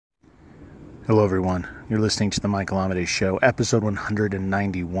Hello everyone, you're listening to the Michael Amade Show, episode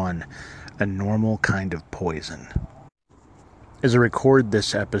 191, A Normal Kind of Poison. As I record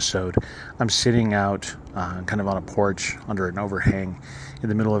this episode, I'm sitting out kind of on a porch under an overhang in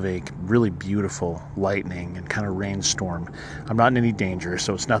the middle of a really beautiful lightning and kind of rainstorm. I'm not in any danger,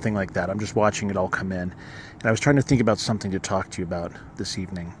 so it's nothing like that. I'm just watching it all come in. And I was trying to think about something to talk to you about this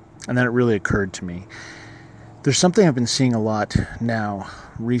evening. And then it really occurred to me. There's something I've been seeing a lot now,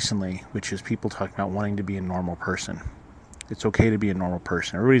 recently, which is people talking about wanting to be a normal person. It's okay to be a normal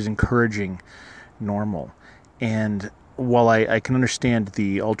person. Everybody's encouraging normal. And while I can understand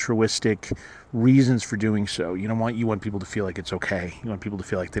the altruistic reasons for doing so, you want people to feel like it's okay. You want people to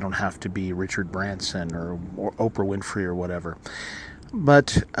feel like they don't have to be Richard Branson or Oprah Winfrey or whatever.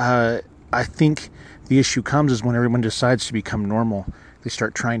 But I think the issue comes is when everyone decides to become normal, they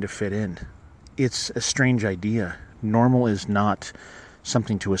start trying to fit in. It's a strange idea. Normal is not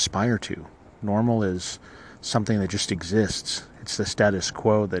something to aspire to. Normal is something that just exists. It's the status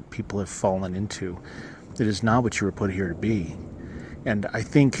quo that people have fallen into. It is not what you were put here to be. And I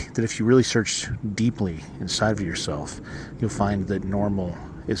think that if you really search deeply inside of yourself, you'll find that normal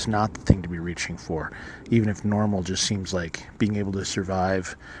is not the thing to be reaching for. Even if normal just seems like being able to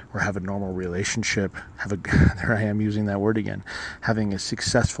survive or have a normal relationship, there I am using that word again, having a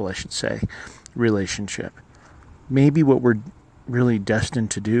successful, I should say, relationship. Maybe what we're really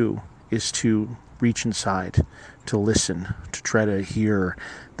destined to do is to reach inside, to listen, to try to hear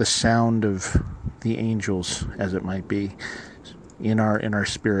the sound of the angels, as it might be, in our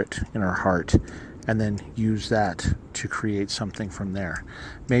spirit, in our heart, and then use that to create something from there.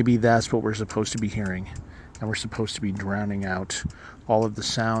 Maybe that's what we're supposed to be hearing, and we're supposed to be drowning out all of the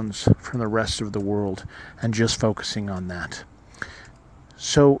sounds from the rest of the world and just focusing on that.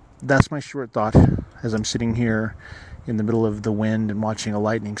 So that's my short thought as I'm sitting here in the middle of the wind and watching a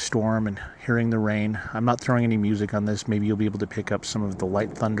lightning storm and hearing the rain. I'm not throwing any music on this. Maybe you'll be able to pick up some of the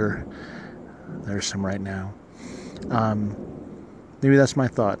light thunder. There's some right now. Maybe that's my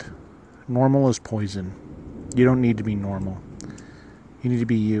thought. Normal is poison. You don't need to be normal. You need to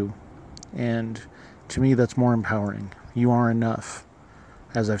be you. And to me, that's more empowering. You are enough,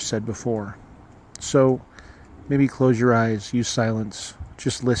 as I've said before. So maybe close your eyes, use silence,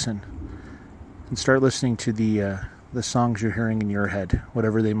 just listen, and start listening to the songs you're hearing in your head,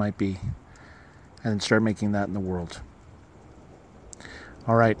 whatever they might be, and then start making that in the world.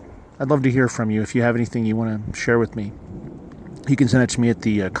 All right. I'd love to hear from you. If you have anything you want to share with me, you can send it to me at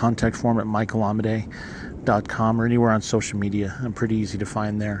the contact form at michaelamade.com or anywhere on social media. I'm pretty easy to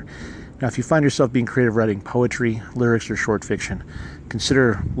find there. Now, if you find yourself being creative writing poetry, lyrics, or short fiction,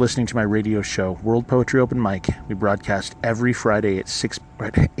 consider listening to my radio show, World Poetry Open Mic. We broadcast every Friday at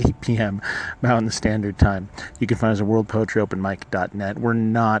 8 p.m. Mountain Standard Time. You can find us at worldpoetryopenmic.net. We're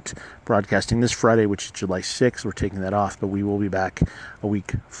not broadcasting this Friday, which is July 6th. We're taking that off, but we will be back a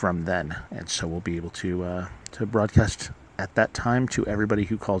week from then. And so we'll be able to broadcast at that time to everybody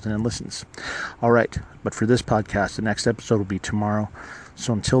who calls in and listens. All right, but for this podcast, the next episode will be tomorrow.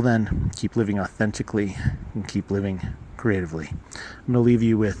 So until then, keep living authentically and keep living creatively. I'm going to leave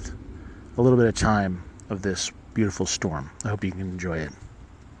you with a little bit of time of this beautiful storm. I hope you can enjoy it.